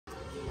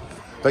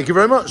Thank you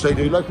very much. They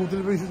do local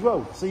deliveries as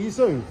well. See you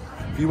soon.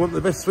 If you want the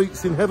best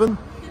sweets in heaven,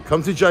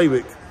 come to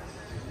Jaywick.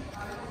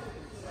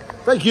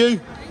 Thank you.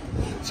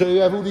 So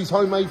you have all these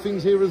homemade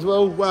things here as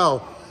well.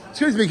 Wow.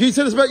 Excuse me, can you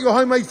tell us about your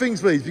homemade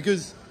things, please?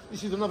 Because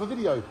this is another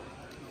video.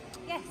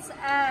 Yes,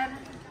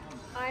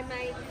 I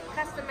make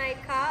custom-made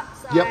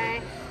cups. Yep.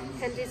 I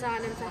can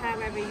design them to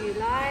however you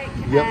like.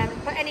 Yep.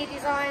 Put any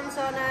designs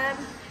on them.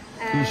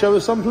 Can you show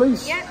us some,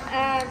 please?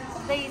 Yep.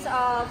 These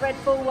are Red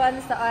Bull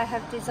ones that I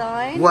have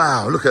designed.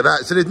 Wow, look at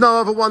that. So there's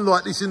no other one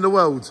like this in the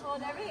world. Oh,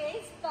 there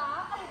is, but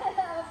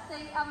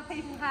obviously other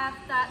people have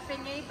that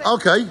thingy. But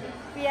okay.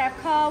 We have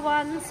car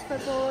ones for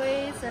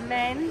boys and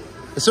men.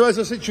 So as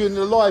I said to you in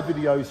the live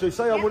video, so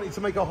say I wanted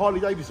to make a Harley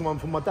Davidson one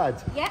for my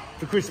dad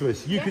for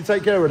Christmas, you could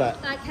take care of that?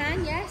 I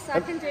can, yes. I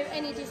can do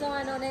any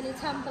design on any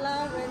tumbler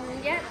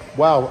and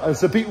Wow, and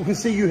so people can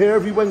see you here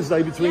every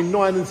Wednesday between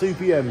 9 and 2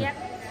 p.m.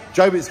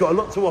 Jaywick's got a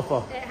lot to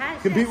offer. It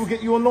has, Can people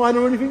get you online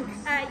or anything?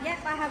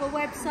 Yep, I have a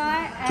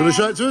website. Do you want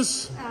to show it to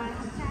us?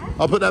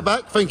 I'll put that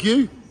back, thank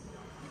you.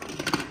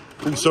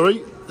 Oh,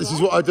 sorry, this is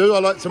what I do. I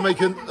like to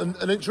make an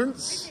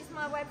entrance. This is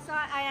my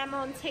website. I am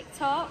on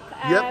TikTok.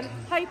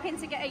 Hoping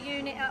to get a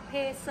unit up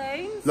here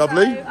soon.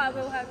 Lovely. So I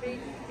will be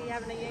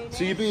having a unit.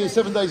 So you'll be here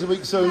 7 days a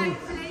week soon.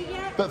 Hopefully,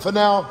 But for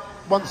now,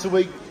 once a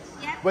week,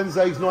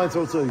 Wednesdays 9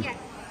 till 2.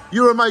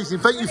 You're amazing.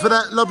 Thank you for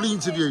that lovely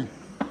interview.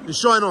 You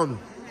shine on.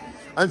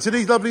 And to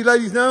these lovely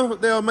ladies now,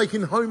 they are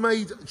making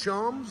homemade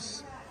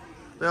charms.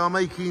 They are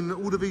making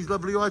all of these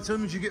lovely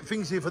items. You get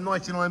things here for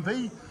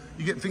 99p.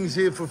 You get things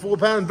here for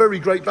 £4. Very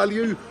great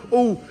value.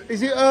 Oh,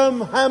 is it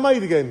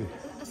handmade again?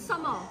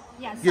 Some are.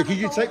 Yeah, can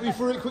you take me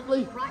through it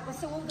quickly? Right, well,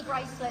 so all the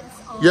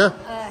bracelets are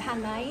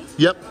handmade.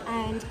 Yep.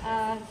 And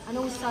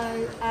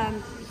also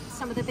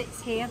some of the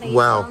bits here. These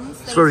wow,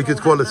 ones, it's very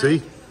good quality.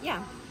 Handmade.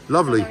 Yeah.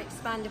 Lovely. So they're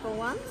expandable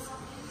ones.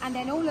 And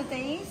then all of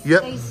these,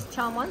 these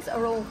charm ones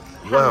are all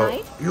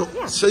handmade.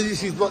 Wow. So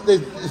this is like,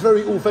 it's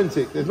very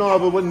authentic. There's no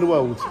other one in the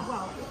world.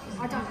 Well,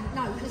 I don't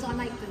know because I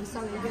make them,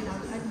 so you know,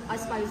 I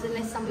suppose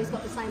unless somebody's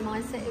got the same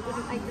mindset, it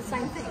wouldn't make the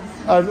same thing.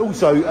 And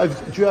also,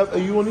 are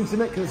you on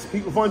internet? Can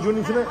people find you on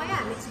internet? I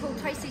am. It's called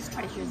Tracy's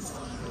Treasures.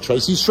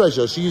 Tracy's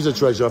Treasure. She is a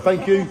treasure.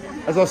 Thank you.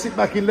 As I sit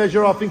back in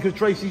leisure, I think of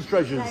Tracy's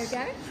Treasures.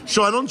 There you go.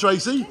 Shine on,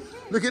 Tracy.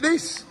 Look at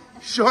this.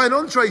 Shine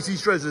on,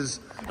 Tracy's Treasures.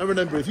 And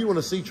remember, if you want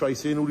to see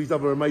Tracy and all these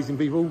other amazing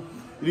people,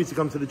 you need to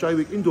come to the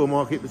Jaywick Indoor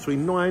Market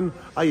between 9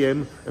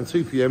 a.m. and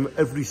 2 p.m.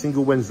 every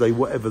single Wednesday,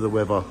 whatever the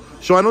weather.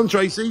 Shine on,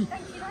 Tracy.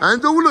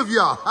 And all of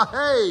ya.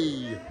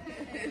 Hey.